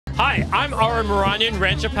Hi, I'm Ara Maranian,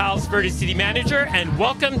 Rancho Palos Verdes City Manager, and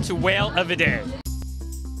welcome to Whale of a Day.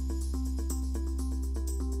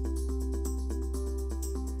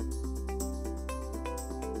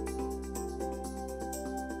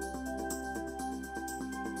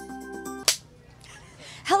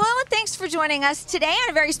 Hello and thanks for joining us today on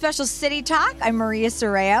a very special City Talk. I'm Maria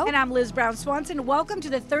Serrao. And I'm Liz Swanson. Welcome to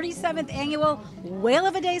the 37th Annual Whale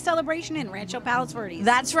of a Day celebration in Rancho Palos Verdes.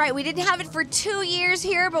 That's right. We didn't have it for 2 years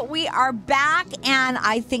here, but we are back, and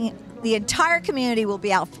I think the entire community will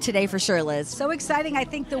be out today for sure, Liz. So exciting. I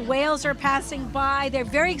think the whales are passing by. They're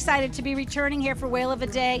very excited to be returning here for Whale of a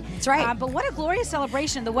Day. That's right. But what a glorious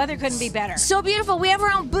celebration. The weather couldn't be better. So beautiful. We have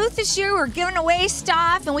our own booth this year. We're giving away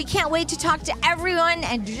stuff, and we can't wait to talk to everyone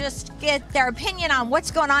and just get their opinion on what's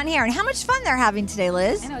going on here and how much fun they're having today,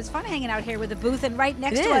 Liz. I know, it's fun hanging out here with the booth, and right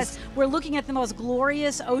next to us, we're looking at the most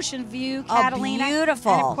glorious ocean view, Catalina. Oh,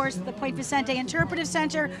 beautiful. And of course, the Point Vicente Interpretive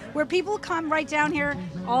Center, where people come right down here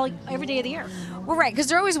every day of the year. Well, right, because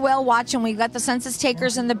they're always whale watching. We've got the census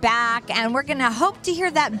takers in the back, and we're going to hope to hear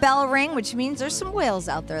that bell ring, which means there's some whales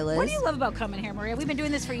out there, Liz. What do you love about coming here, Maria? We've been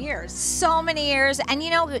doing this for years. So many years, and you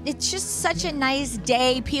know, it's just such a nice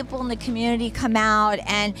day. People in the community come out,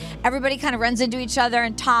 and everybody kind of runs into each other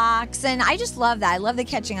and talks, and I just love that. I love the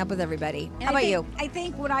catching up with everybody. How about you? I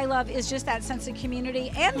think what I love is just that sense of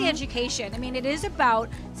community and the education. I mean, it is about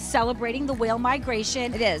celebrating the whale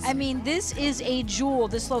migration. It is. I mean, this is a jewel,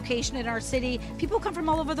 this location in our city. People come from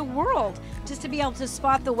all over the world just to be able to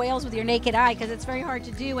spot the whales with your naked eye, because it's very hard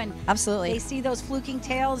to do. And absolutely, they see those fluking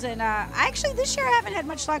tails. And actually, this year I haven't had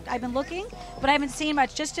much luck. I've been looking, but I haven't seen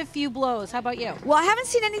much. Just a few blows. How about you? Well, I haven't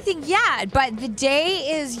seen anything yet, but the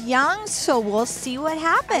day is young, so we'll see what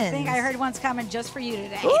happens. I think I heard one's coming just for you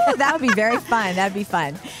today. Ooh, that would be very fun. That'd be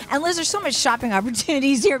fun. And Liz, there's so much shopping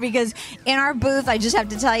opportunities here, because in our booth, I just have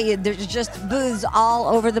to tell you, there's just booths all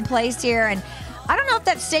over the place here. And I don't know if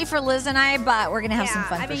that's safe for Liz and I, but we're gonna have some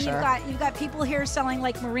fun. I mean, for sure. You've got people here selling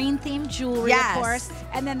like marine themed jewelry, yes, of course,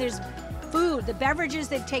 and then there's food, the beverages,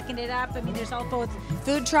 they've taken it up. I mean, there's all both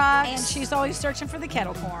food trucks, and she's always searching for the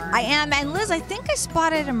kettle corn. I am, and Liz, I think I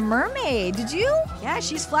spotted a mermaid. Did you? Yeah,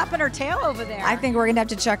 she's flapping her tail over there. I think we're gonna have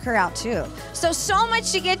to check her out too. So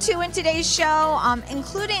much to get to in today's show,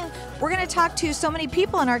 including we're gonna talk to so many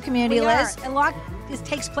people in our community, Liz. A lot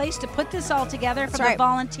takes place to put this all together for the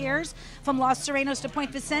volunteers from Los Serranos to Point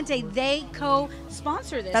Vicente. They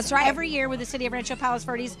co-sponsor this. That's right. Every year with the city of Rancho Palos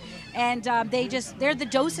Verdes, and they're the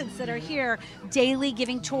docents that are here daily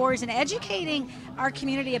giving tours and educating our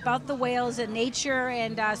community about the whales and nature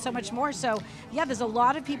and so much more. So yeah, there's a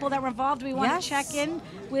lot of people that were involved. We want to check in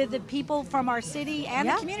with the people from our city and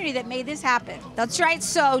the community that made this happen. That's right.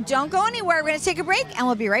 So don't go anywhere. We're going to take a break and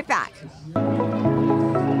we'll be right back.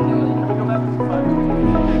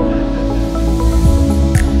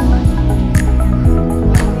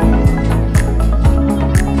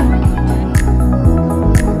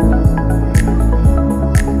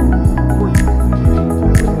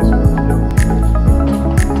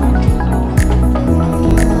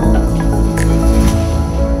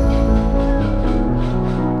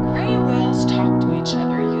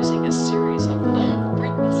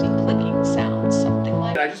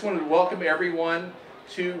 Welcome everyone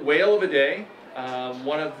to Whale of a Day,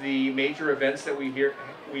 one of the major events that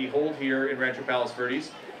we hold here in Rancho Palos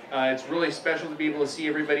Verdes. It's really special to be able to see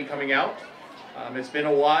everybody coming out. It's been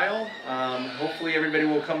a while. Hopefully everybody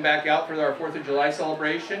will come back out for our 4th of July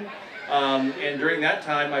celebration. And during that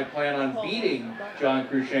time, I plan on beating John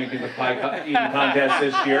Cruikshank in the pie eating contest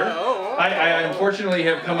this year. I unfortunately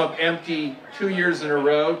have come up empty 2 years in a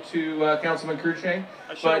row to Councilman Cruikshank.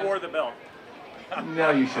 I should have wore the belt.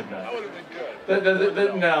 No, you should not. That would have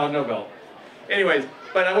been good. No belt. Anyways,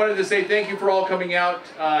 but I wanted to say thank you for all coming out.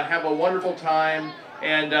 Have a wonderful time,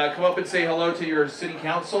 and come up and say hello to your city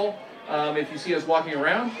council if you see us walking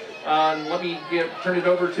around. Let me turn it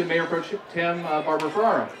over to Mayor Pro Tem Barbara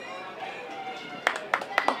Ferraro.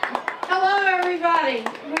 Hello, everybody.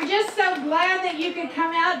 We're just so glad that you could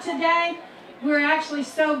come out today. We're actually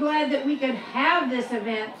so glad that we could have this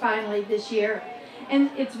event finally this year. And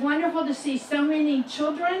it's wonderful to see so many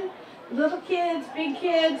children, little kids, big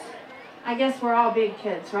kids. I guess we're all big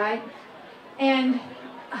kids, right? And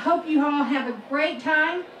I hope you all have a great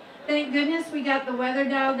time. Thank goodness we got the weather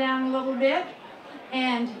dialed down a little bit.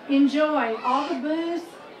 And enjoy all the booths.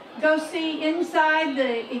 Go see inside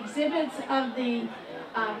the exhibits of the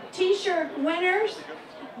t-shirt winners,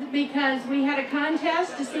 because we had a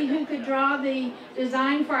contest to see who could draw the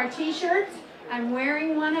design for our t-shirts. I'm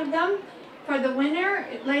wearing one of them. For the winner,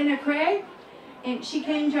 Lena Craig, and she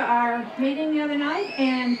came to our meeting the other night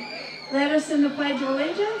and led us in the Pledge of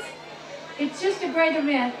Allegiance. It's just a great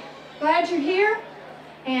event. Glad you're here,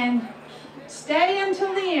 and stay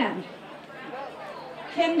until the end.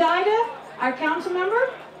 Ken Dida, our council member.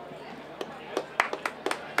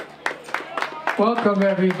 Welcome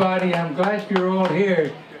everybody. I'm glad you're all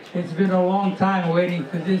here. It's been a long time waiting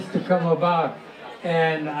for this to come about.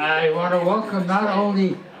 And I want to welcome not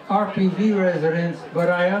only RPV residents, but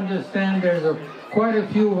I understand there's quite a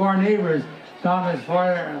few of our neighbors down as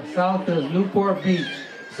far south as Newport Beach.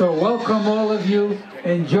 So welcome all of you.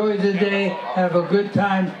 Enjoy the day. Have a good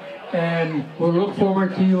time. And we'll look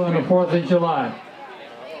forward to you on the 4th of July.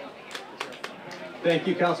 Thank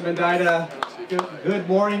you, Councilman Dida. Good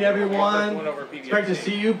morning, everyone. It's great to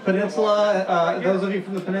see you, Peninsula, those of you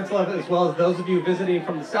from the Peninsula, as well as those of you visiting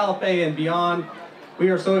from the South Bay and beyond. We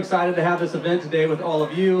are so excited to have this event today with all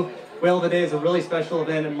of you. Whale of the Day is a really special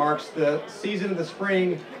event. It marks the season of the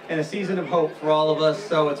spring and a season of hope for all of us.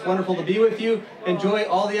 So it's wonderful to be with you. Enjoy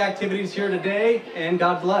all the activities here today, and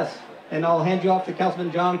God bless. And I'll hand you off to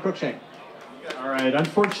Councilman John Cruikshank. All right,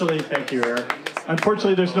 unfortunately, thank you, Eric.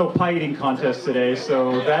 Unfortunately, there's no pie eating contest today,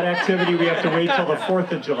 so that activity we have to wait till the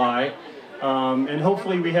 4th of July. And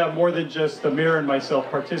hopefully we have more than just the mayor and myself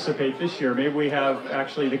participate this year. Maybe we have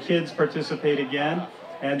actually the kids participate again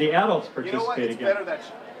and the adults participate again.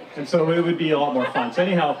 And so it would be a lot more fun. So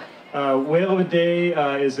anyhow, Whale of a Day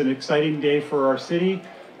is an exciting day for our city.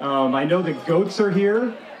 I know the goats are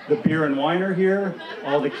here. The beer and wine are here.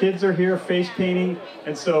 All the kids are here, face painting.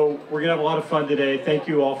 And so we're gonna have a lot of fun today. Thank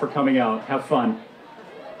you all for coming out. Have fun.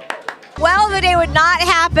 Well, the day would not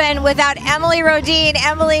happen without Emily Rodine.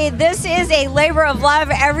 Emily, this is a labor of love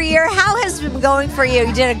every year. How has it been going for you?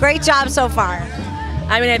 You did a great job so far.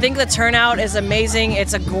 I mean, I think the turnout is amazing.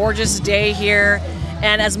 It's a gorgeous day here.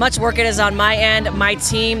 And as much work it is on my end, my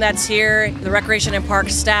team that's here, the Recreation and Park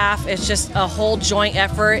staff, it's just a whole joint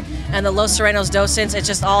effort. And the Los Serranos docents, it's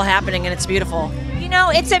just all happening and it's beautiful. You know,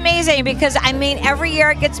 it's amazing because, I mean, every year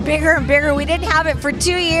it gets bigger and bigger. We didn't have it for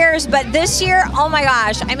 2 years, but this year, oh my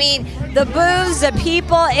gosh. I mean, the booths, the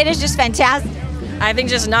people, it is just fantastic. I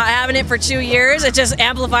think just not having it for 2 years, it just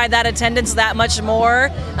amplified that attendance that much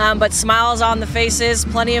more. But smiles on the faces,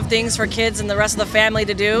 plenty of things for kids and the rest of the family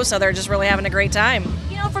to do, so they're just really having a great time.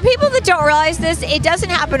 You know, for people that don't realize this, it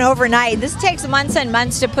doesn't happen overnight. This takes months and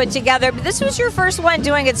months to put together, but this was your first one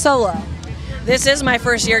doing it solo. This is my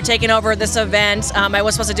first year taking over this event. I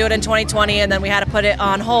was supposed to do it in 2020 and then we had to put it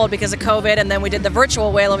on hold because of COVID, and then we did the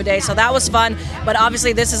virtual Whale of a Day, so that was fun, but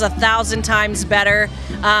obviously this is 1,000 times better.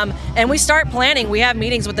 And we start planning. We have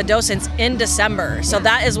meetings with the docents in December, so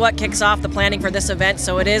that is what kicks off the planning for this event,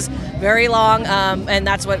 so it is very long, and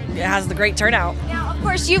that's what has the great turnout. Now, of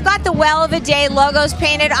course, you've got the Whale of a Day logos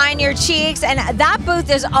painted on your cheeks, and that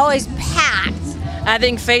booth is always packed. I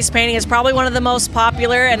think face painting is probably one of the most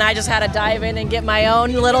popular, and I just had to dive in and get my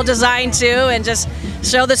own little design too and just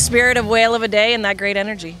show the spirit of Whale of a Day and that great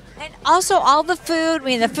energy. And also all the food, I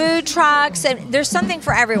mean the food trucks, and there's something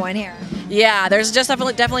for everyone here. Yeah, there's just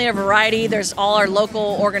definitely a variety. There's all our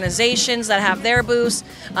local organizations that have their booths,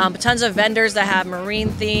 tons of vendors that have marine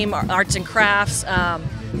theme, arts and crafts.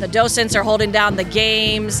 The docents are holding down the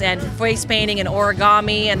games and face painting and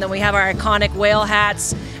origami, and then we have our iconic whale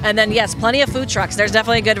hats. And then, yes, plenty of food trucks. There's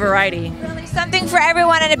definitely a good variety. Really something for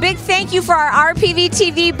everyone, and a big thank you for our RPV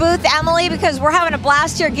TV booth, Emily, because we're having a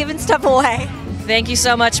blast here giving stuff away. Thank you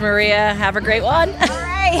so much, Maria. Have a great one. All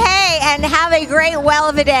right, hey, and have a great Whale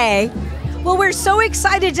of a Day. Well, we're so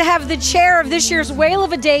excited to have the chair of this year's Whale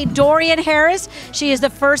of a Day, Dorian Harris. She is the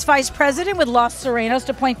first vice president with Los Serranos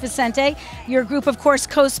de Point Vicente. Your group, of course,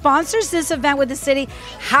 co-sponsors this event with the city.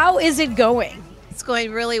 How is it going? It's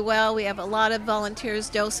going really well. We have a lot of volunteers,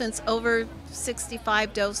 docents. Over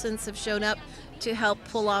 65 docents have shown up to help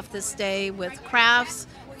pull off this day with crafts,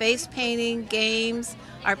 face painting, games,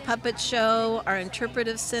 our puppet show, our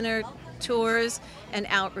interpretive center tours, and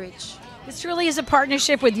outreach. This really is a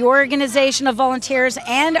partnership with your organization of volunteers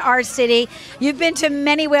and our city. You've been to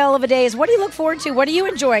many Whale of a Days. What do you look forward to? What are you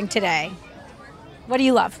enjoying today? What do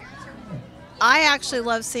you love? I actually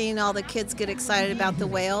love seeing all the kids get excited about the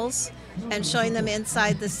whales and showing them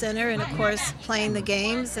inside the center, and of course playing the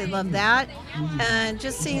games. They love that, and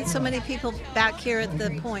just seeing so many people back here at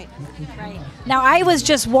the point. Right. Now, I was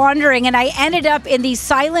just wandering and I ended up in the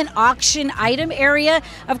silent auction item area,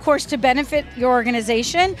 of course, to benefit your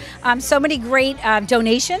organization. So many great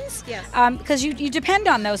donations. Yes. Because you depend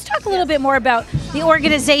on those. Talk a little bit more about the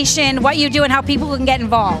organization, what you do, and how people can get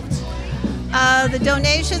involved. The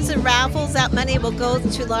donations and raffles, that money will go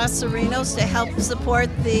to Los Serranos to help support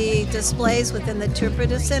the displays within the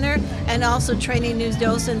Interpretive Center, and also training new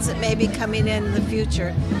docents that may be coming in the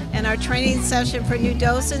future. And our training session for new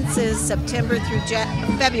docents is September through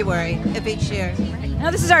February of each year. Now,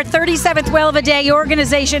 this is our 37th Whale of a Day. Your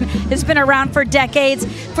organization has been around for decades.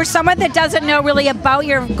 For someone that doesn't know really about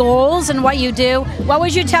your goals and what you do, what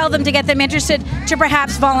would you tell them to get them interested to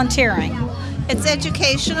perhaps volunteering? It's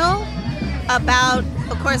educational about,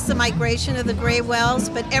 of course, the migration of the gray whales,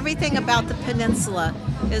 but everything about the peninsula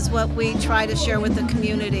is what we try to share with the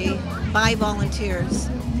community by volunteers.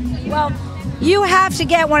 Well, you have to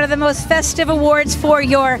get one of the most festive awards for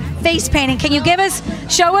your face painting. Can you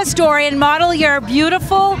show us, Dorian, model your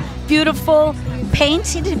beautiful, beautiful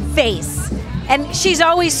painted face. And she's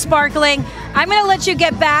always sparkling. I'm going to let you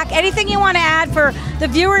get back. Anything you want to add for the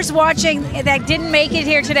viewers watching that didn't make it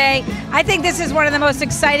here today? I think this is one of the most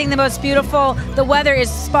exciting, the most beautiful. The weather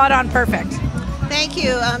is spot on perfect. Thank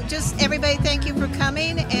you. Just everybody, thank you for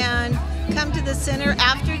coming, and come to the center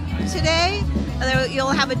after today. You'll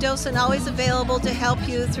have a docent always available to help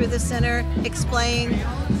you through the center, explain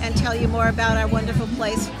and tell you more about our wonderful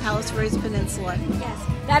place, Palos Verdes Peninsula. Yes.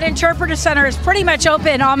 That interpreter center is pretty much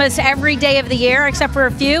open almost every day of the year, except for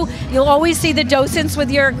a few. You'll always see the docents with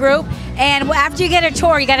your group. And after you get a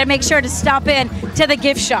tour, you got to make sure to stop in to the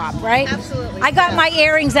gift shop, right? Absolutely. I got my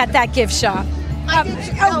earrings at that gift shop.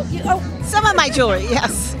 Some of my jewelry,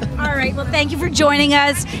 yes. All right, well, thank you for joining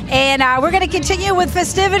us. And we're going to continue with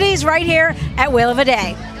festivities right here at Whale of a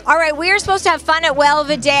Day. All right, we are supposed to have fun at Whale of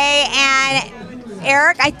a Day, and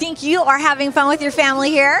Eric, I think you are having fun with your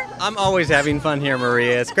family here. I'm always having fun here,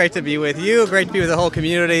 Maria. It's great to be with you, great to be with the whole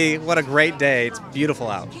community. What a great day. It's beautiful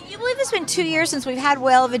out. Can you believe it's been 2 years since we've had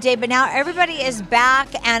Whale of a Day, but now everybody is back,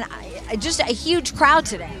 and just a huge crowd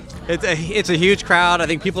today. It's a huge crowd. I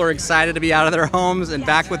think people are excited to be out of their homes and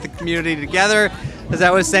back with the community together. As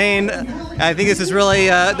I was saying, I think this is really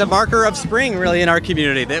the marker of spring, really, in our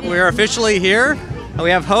community, that we're officially here, and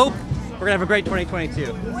we have hope. We're going to have a great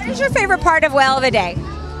 2022. What is your favorite part of Whale of a Day?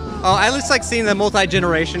 Oh, I just like seeing the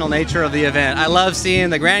multi-generational nature of the event. I love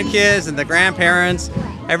seeing the grandkids and the grandparents.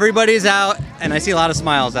 Everybody's out, and I see a lot of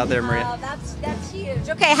smiles out there, Maria. Oh, that's huge.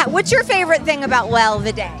 Okay, what's your favorite thing about Whale of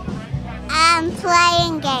a Day?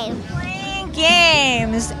 Playing games. Playing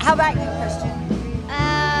games. How about you, Christian?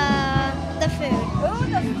 The food. Ooh,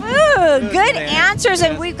 the food. Good answers,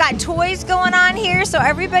 and we've got toys going on here, so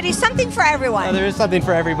everybody's something for everyone. Oh, there is something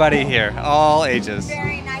for everybody here, all ages.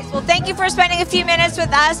 Very nice. Well, thank you for spending a few minutes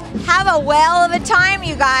with us. Have a whale of a time,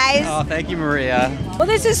 you guys. Oh, thank you, Maria. Well,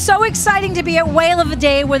 this is so exciting to be at Whale of a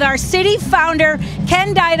Day with our city founder,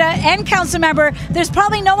 Ken Dida, and council member. There's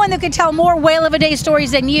probably no one that could tell more Whale of a Day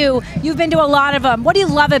stories than you. You've been to a lot of them. What do you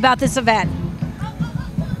love about this event?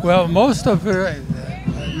 Well, most of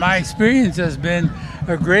my experience has been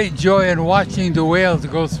a great joy in watching the whales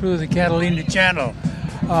go through the Catalina Channel.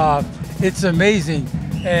 It's amazing.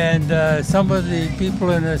 And some of the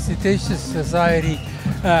people in the Cetaceous Society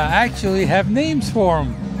actually have names for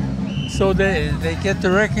them. So they get to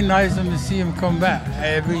recognize them and see them come back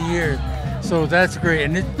every year. So that's great.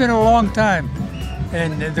 And it's been a long time.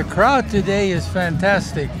 And the crowd today is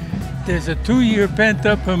fantastic. There's a 2-year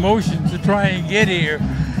pent-up emotion to try and get here.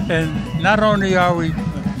 And not only are we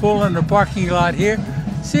full in the parking lot here,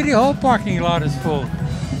 City Hall parking lot is full.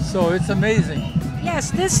 So it's amazing.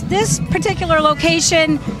 Yes, this particular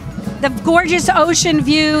location, the gorgeous ocean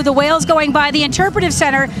view, the whales going by, the interpretive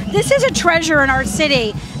center, this is a treasure in our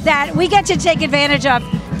city that we get to take advantage of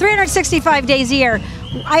 365 days a year.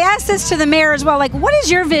 I asked this to the mayor as well, like, what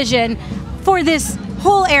is your vision for this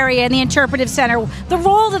whole area in the interpretive center, the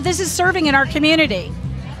role that this is serving in our community?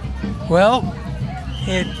 Well,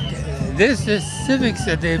 this is civics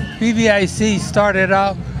at the PVIC started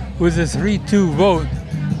out with a 3-2 vote,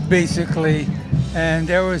 basically, and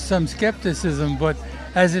there was some skepticism, but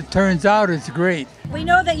as it turns out, it's great. We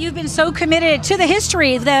know that you've been so committed to the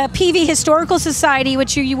history. The PV Historical Society,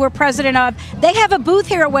 which you were president of, they have a booth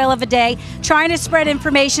here at Whale of a Day trying to spread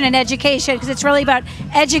information and education, because it's really about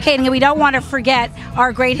educating, and we don't want to forget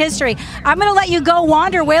our great history. I'm going to let you go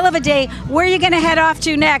wander Whale of a Day. Where are you going to head off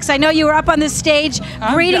to next? I know you were up on the stage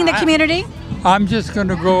greeting the community. I'm just going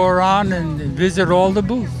to go around and visit all the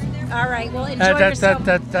booths. All right, well, enjoy yourself.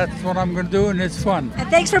 That's what I'm going to do, and it's fun. And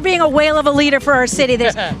thanks for being a whale of a leader for our city.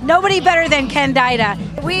 There's nobody better than Ken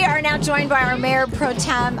Dida. We are now joined by our Mayor Pro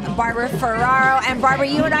Tem, Barbara Ferraro. And Barbara,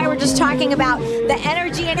 you and I were just talking about the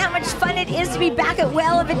energy and how much fun it is to be back at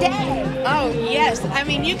Whale of a Day. Oh, yes. I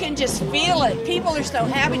mean, you can just feel it. People are so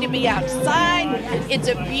happy to be outside. It's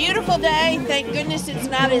a beautiful day. Thank goodness it's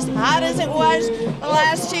not as hot as it was the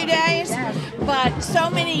last 2 days. But so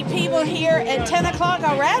many people here at 10 o'clock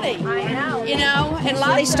already. I know. You know, and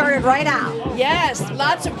they started right out. Yes,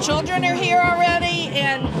 lots of children are here already,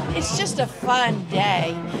 and it's just a fun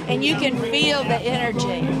day, and you can feel the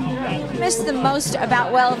energy. What do you miss the most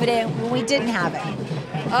about Whale of a Day when we didn't have it?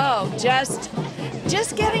 Oh, just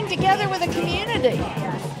getting together with a community.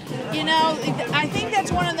 You know, I think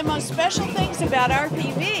that's one of the most special things about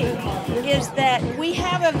RPV is that we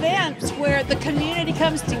have events where the community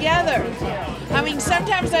comes together. I mean,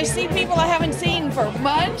 sometimes I see people I haven't seen for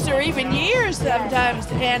months or even years sometimes,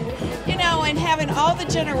 and, you know, and having all the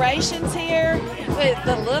generations here with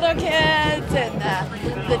the little kids and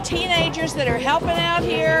the teenagers that are helping out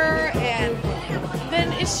here, and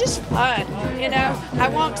then it's just fun, you know. I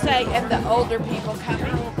won't say, and the older people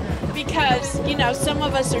coming, because, you know, some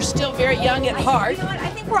of us are still very young at heart. You know what? I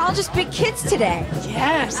think we're all just big kids today.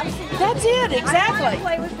 Yes, that's it, exactly. I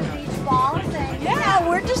play with the beach balls, and yeah,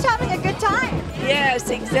 we're just having a good time. Yes,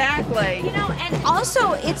 exactly. You know, and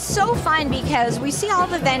also it's so fun because we see all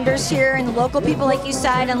the vendors here and the local people, like you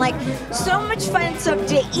said, and like so much fun stuff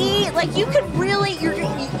to eat. Like you could really,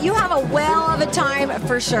 you have a whale of a time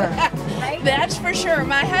for sure. That's for sure.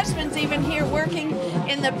 My husband's even here working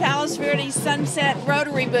in the Palos Verdes Sunset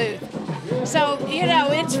Rotary booth. So, you know,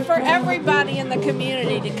 it's for everybody in the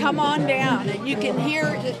community to come on down, and you can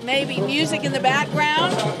hear maybe music in the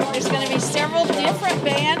background. There's going to be several different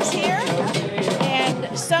bands here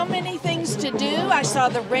and so many things to do. I saw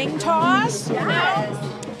the ring toss, you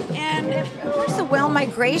know. And of course, the whale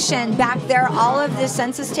migration back there. All of the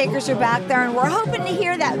census takers are back there, and we're hoping to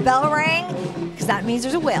hear that bell ring because that means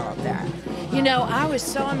there's a whale up there. You know, I was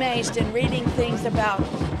so amazed in reading things about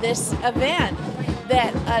this event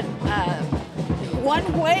that one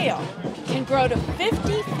whale can grow to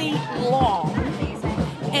 50 feet long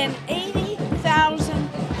and 80,000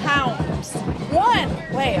 pounds. One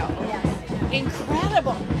whale.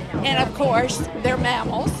 Incredible. And of course, they're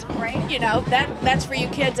mammals. Right. You know, that's for you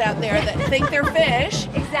kids out there that think they're fish.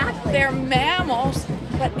 Exactly. They're mammals,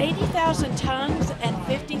 but 80,000 tons and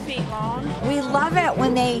 50 feet long. We love it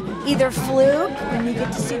when they either fluke, when you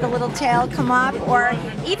get to see the little tail come up, or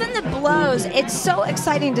even the blows. It's so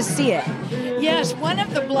exciting to see it. Yes, one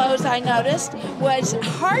of the blows I noticed was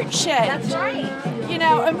heart-shaped. That's right. You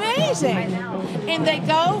know, amazing. And they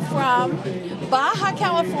go from Baja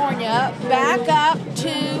California back up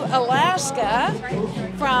to Alaska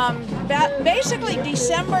from basically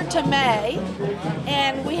December to May,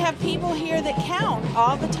 and we have people here that count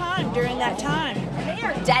all the time during that time. They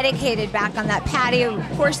are dedicated back on that patio.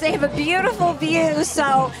 Of course, they have a beautiful view,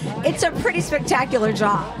 so it's a pretty spectacular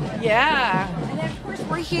job. Yeah. And then, of course,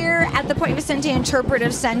 we're here at the Point Vicente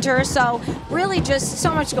Interpretive Center, so really just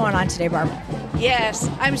so much going on today, Barbara. Yes,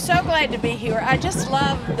 I'm so glad to be here. I just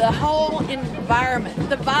love the whole environment.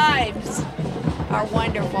 The vibes are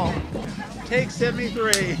wonderful. Take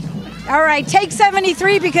 73. All right, take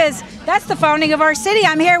 73 because that's the founding of our city.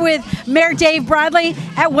 I'm here with Mayor Dave Broadley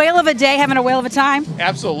at Whale of a Day, having a whale of a time.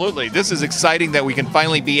 Absolutely. This is exciting that we can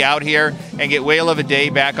finally be out here and get Whale of a Day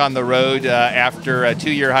back on the road after a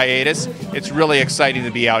 2-year hiatus. It's really exciting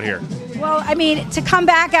to be out here. Well, I mean, to come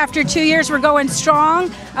back after 2 years, we're going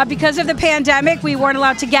strong. Because of the pandemic, we weren't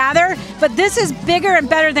allowed to gather. But this is bigger and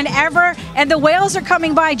better than ever. And the whales are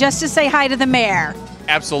coming by just to say hi to the mayor.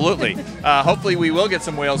 Absolutely. Hopefully we will get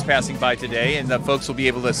some whales passing by today, and the folks will be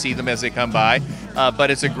able to see them as they come by.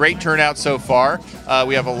 But it's a great turnout so far.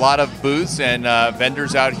 We have a lot of booths and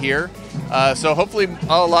vendors out here. So hopefully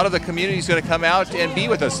a lot of the community is going to come out and be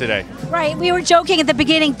with us today. Right. We were joking at the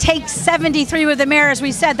beginning, take 73 with the mayor, as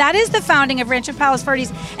we said. That is the founding of Rancho Palos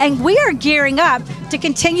Verdes, and we are gearing up to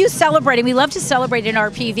continue celebrating. We love to celebrate in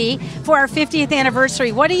RPV for our 50th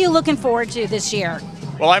anniversary. What are you looking forward to this year?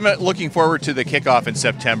 Well, I'm looking forward to the kickoff in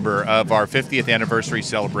September of our 50th anniversary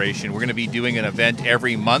celebration. We're going to be doing an event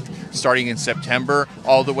every month, starting in September,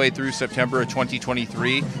 all the way through September of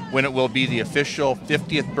 2023, when it will be the official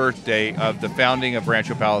 50th birthday of the founding of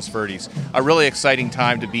Rancho Palos Verdes. A really exciting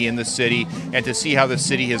time to be in the city and to see how the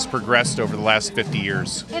city has progressed over the last 50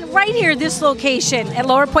 years. And right here, this location at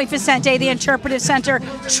Lower Point Vicente, the Interpretive Center,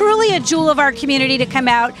 truly a jewel of our community to come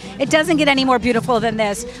out. It doesn't get any more beautiful than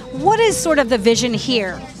this. What is sort of the vision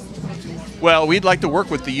here? Well, we'd like to work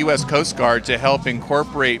with the U.S. Coast Guard to help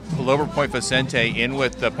incorporate Lower Point Vicente in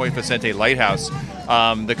with the Point Vicente Lighthouse.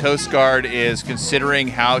 The Coast Guard is considering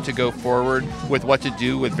how to go forward with what to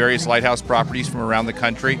do with various lighthouse properties from around the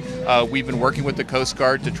country. We've been working with the Coast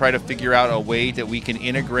Guard to try to figure out a way that we can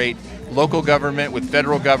integrate local government with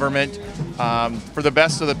federal government for the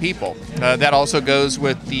best of the people. That also goes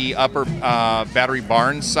with the Upper Battery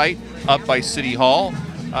Barn site up by City Hall.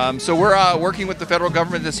 So we're working with the federal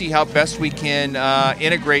government to see how best we can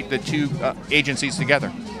integrate the two agencies together.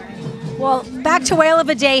 Well, back to Whale of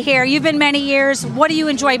a Day here. You've been many years. What do you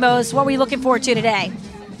enjoy most? What were you looking forward to today?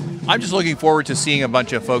 I'm just looking forward to seeing a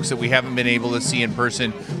bunch of folks that we haven't been able to see in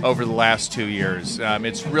person over the last 2 years.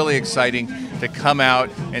 It's really exciting to come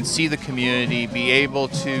out and see the community, be able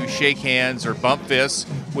to shake hands or bump fists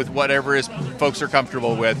with whatever is folks are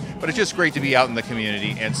comfortable with. But it's just great to be out in the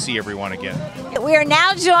community and see everyone again. We are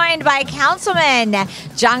now joined by Councilman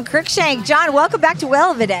John Cruikshank. John, welcome back to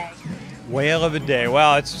Whale of the Day. Whale of the Day.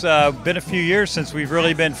 Wow, it's been a few years since we've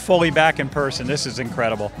really been fully back in person. This is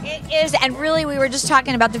incredible. It is, and really we were just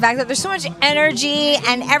talking about the fact that there's so much energy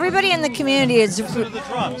and everybody in the community is... Listen to the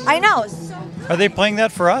drums. I know. Are they playing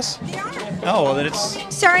that for us? They are. Oh, well then it's...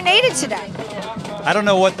 Serenaded today. I don't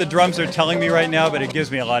know what the drums are telling me right now, but it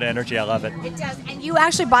gives me a lot of energy. I love it. It does. And you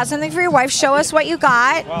actually bought something for your wife. Show us what you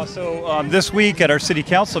got. Wow, so this week at our city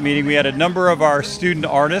council meeting, we had a number of our student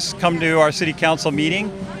artists come to our city council meeting.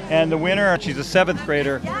 And the winner, she's a 7th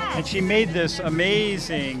grader, and she made this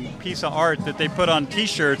amazing piece of art that they put on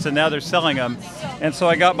t-shirts, and now they're selling them. And so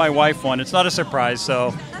I got my wife one. It's not a surprise,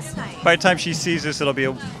 so by the time she sees this, it'll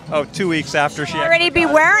be 2 weeks after she already be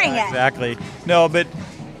wearing it. Exactly. No, but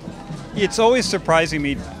it's always surprising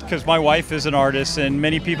me because my wife is an artist, and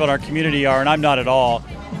many people in our community are, and I'm not at all.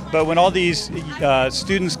 But when all these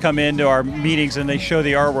students come into our meetings and they show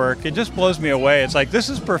the artwork, it just blows me away. It's like, this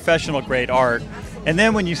is professional grade art. And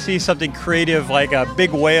then when you see something creative like a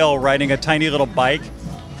big whale riding a tiny little bike,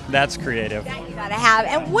 that's creative. That you gotta have.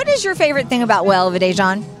 And what is your favorite thing about Whale of the Day,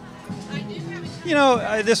 John? You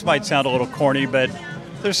know, this might sound a little corny, but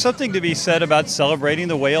there's something to be said about celebrating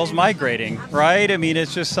the whales migrating, right? I mean,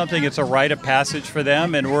 it's just something, it's a rite of passage for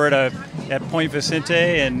them. And we're at Point Vicente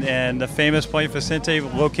and the famous Point Vicente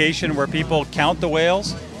location where people count the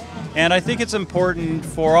whales. And I think it's important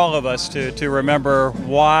for all of us to remember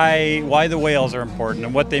why the whales are important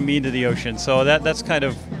and what they mean to the ocean. So that's kind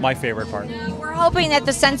of my favorite part. We're hoping that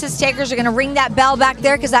the census takers are going to ring that bell back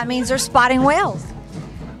there because that means they're spotting whales.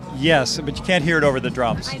 Yes, but you can't hear it over the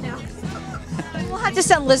drums. I know. We'll have to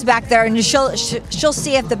send Liz back there and she'll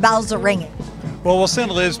see if the bells are ringing. Well, we'll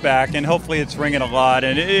send Liz back, and hopefully it's ringing a lot.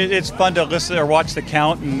 And it's fun to listen or watch the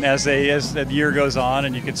count, and as the year goes on,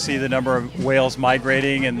 and you can see the number of whales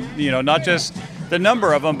migrating, and not just the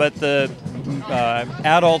number of them, but the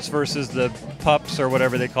adults versus the pups or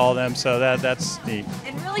whatever they call them. So that's neat.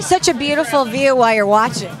 And really, such a beautiful view while you're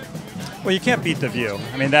watching. Well, you can't beat the view.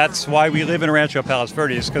 I mean, that's why we live in Rancho Palos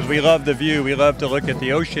Verdes, because we love the view. We love to look at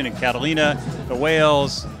the ocean and Catalina, the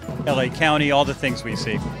whales, LA County, all the things we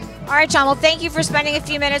see. All right, John. Well, thank you for spending a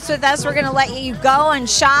few minutes with us. We're going to let you go and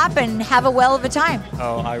shop and have a whale of a time.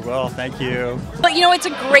 Oh, I will. Thank you. But it's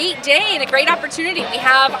a great day and a great opportunity. We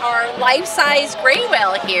have our life-size gray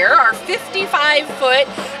whale here, our 55-foot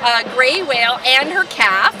gray whale and her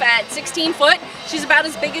calf at 16 foot. She's about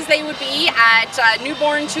as big as they would be at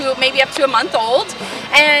newborn to maybe up to a month old.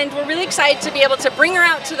 And we're really excited to be able to bring her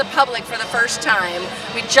out to the public for the first time.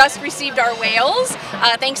 We just received our whales,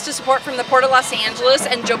 thanks to support from the Port of Los Angeles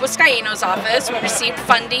and Joe Buscaino's office. We received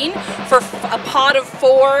funding for a pod of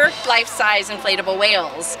 4 life-size inflatable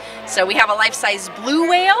whales. So we have a life-size blue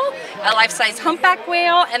whale, a life-size humpback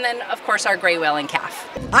whale, and then of course our gray whale and calf.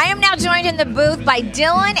 I am now joined in the booth by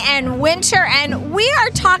Dylan and Winter, and we are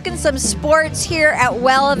talking some sports here at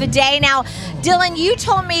Whale of a Day. Now, Dylan, you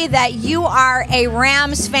told me that you are a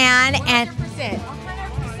Rams fan, and 100%.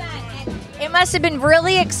 It must have been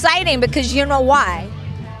really exciting because you know why?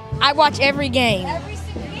 I watch every game. Every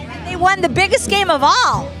single game, and they won the biggest game of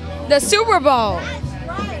all, the Super Bowl. That's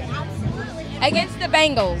right, absolutely. Against the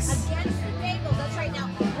Bengals. That's right. Now,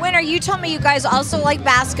 Winter, you told me you guys also like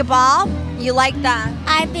basketball. You like that?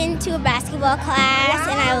 I've been to a basketball class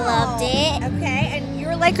and I loved it. Okay, and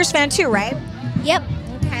you're a Lakers fan too, right? Yep.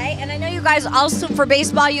 Okay, and I know you guys also, for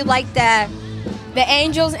baseball, you like the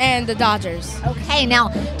Angels and the Dodgers. Okay, now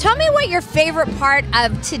tell me what your favorite part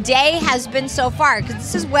of today has been so far, because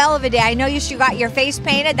this is Whale of a Day. I know you got your face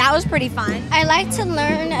painted. That was pretty fun. I like to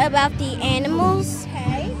learn about the animals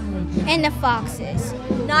and the foxes.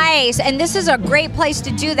 Nice, and this is a great place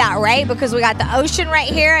to do that, right? Because we got the ocean right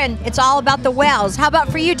here, and it's all about the whales. How about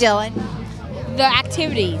for you, Dylan? The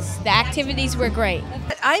activities were great.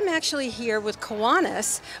 I'm actually here with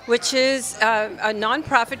Kiwanis, which is a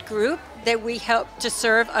nonprofit group that we help to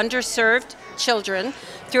serve underserved children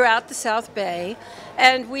throughout the South Bay.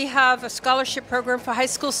 And we have a scholarship program for high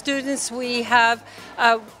school students. We have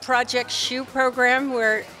a Project Shoe program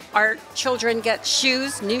where our children get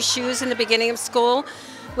shoes, new shoes in the beginning of school.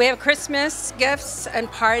 We have Christmas gifts and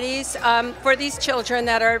parties for these children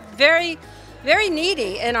that are very, very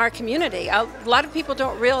needy in our community. A lot of people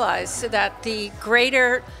don't realize that the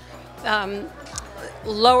greater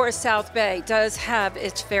lower South Bay does have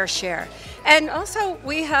its fair share. And also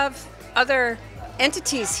we have other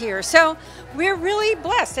entities here. So we're really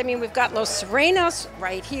blessed. I mean, we've got Los Serranos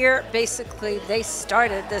right here. Basically, they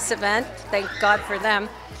started this event. Thank God for them.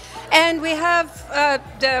 And we have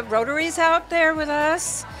the Rotaries out there with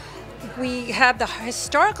us. We have the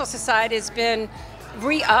Historical Society has been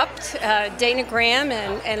re-upped. Dana Graham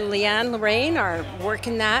and Leanne Lorraine are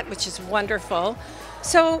working that, which is wonderful.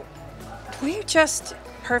 So we're just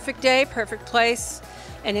perfect day, perfect place.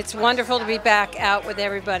 And it's wonderful to be back out with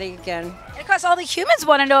everybody again. And of course, all the humans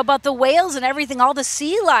want to know about the whales and everything, all the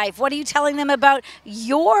sea life. What are you telling them about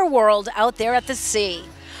your world out there at the sea?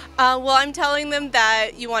 Well, I'm telling them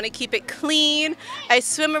that you want to keep it clean. I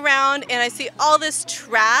swim around and I see all this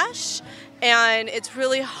trash, and it's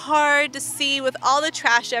really hard to see with all the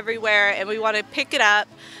trash everywhere, and we want to pick it up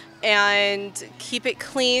and keep it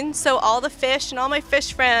clean so all the fish and all my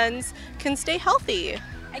fish friends can stay healthy.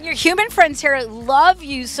 And your human friends here love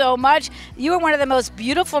you so much. You are one of the most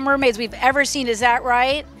beautiful mermaids we've ever seen. Is that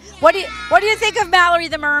right? What do you think of Mallory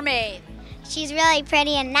the mermaid? She's really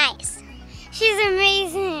pretty and nice. She's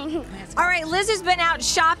amazing. All right, Liz has been out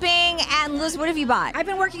shopping, and Liz, what have you bought? I've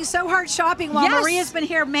been working so hard shopping while Maria's been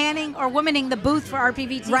here manning or womaning the booth for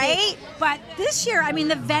RPV TV. Right? But this year, I mean,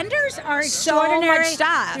 the vendors are extraordinary. So much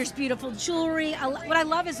stuff. There's beautiful jewelry. What I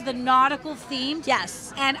love is the nautical themed.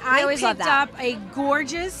 Yes. And I picked up a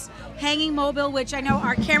gorgeous hanging mobile, which I know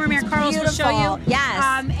our cameraman Carlos will show you.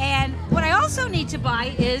 Yes. And what I also need to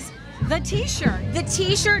buy is the t-shirt. The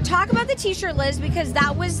t-shirt. Talk about the t-shirt, Liz, because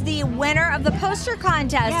that was the winner of the poster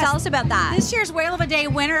contest. Yes. Tell us about that. This year's Whale of a Day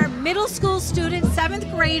winner, middle school student,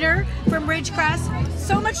 7th grader from Ridgecrest.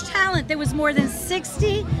 So much talent. There was more than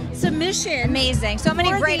 60 submissions. Amazing. So many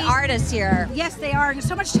great artists here. Yes, they are.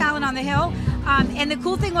 So much talent on the hill. And the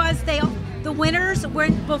cool thing was the winners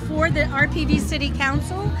went before the RPV City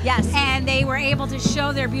Council. Yes. And they were able to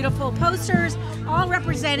show their beautiful posters, all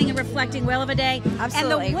representing and reflecting Whale of a Day.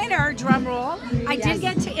 Absolutely. And the winner, drum roll, I did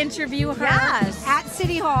get to interview her at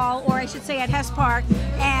City Hall, or I should say at Hess Park.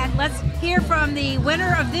 And let's hear from the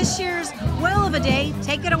winner of this year's Whale of a Day.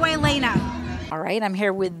 Take it away, Lena. All right, I'm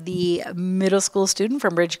here with the middle school student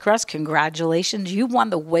from Ridgecrest. Congratulations. You won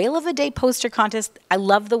the Whale of a Day poster contest. I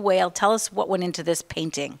love the whale. Tell us what went into this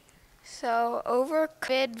painting. So over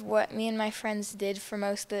COVID, what me and my friends did for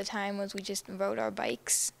most of the time was we just rode our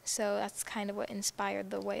bikes. So that's kind of what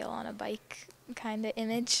inspired the whale on a bike kind of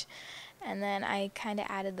image. And then I kind of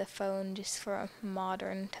added the phone just for a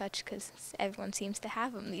modern touch because everyone seems to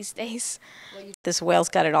have them these days. This whale's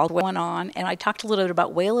got it all going on. And I talked a little bit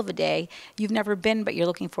about Whale of a Day. You've never been, but you're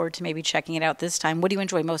looking forward to maybe checking it out this time. What do you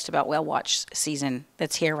enjoy most about Whale Watch season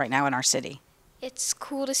that's here right now in our city? It's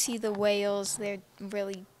cool to see the whales. They're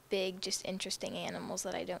really big, just interesting animals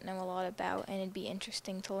that I don't know a lot about, and it'd be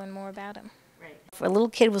interesting to learn more about them. Right. If a little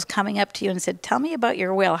kid was coming up to you and said, "Tell me about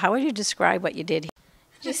your whale," how would you describe what you did?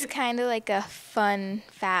 Just kind of like a fun,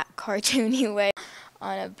 fat, cartoony way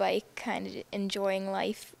on a bike, kind of enjoying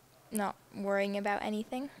life, not worrying about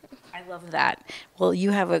anything. I love that. Well,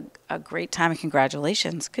 you have a great time, and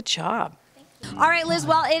congratulations. Good job. All right, Liz,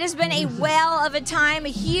 well, it has been a whale of a time, a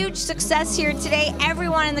huge success here today.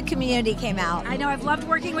 Everyone in the community came out. I know, I've loved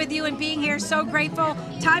working with you and being here. So grateful.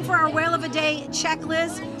 Time for our Whale of a Day check,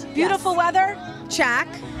 Liz. Beautiful weather. Check.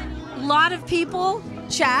 Lot of people.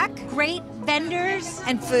 Check. Great vendors.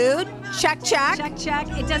 And food. Check, check. Check, check.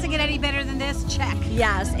 It doesn't get any better than this. Check.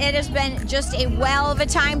 Yes, it has been just a whale of a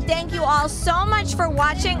time. Thank you all so much for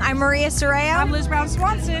watching. I'm Maria Serrao. I'm Liz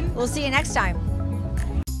Swanson. We'll see you next time.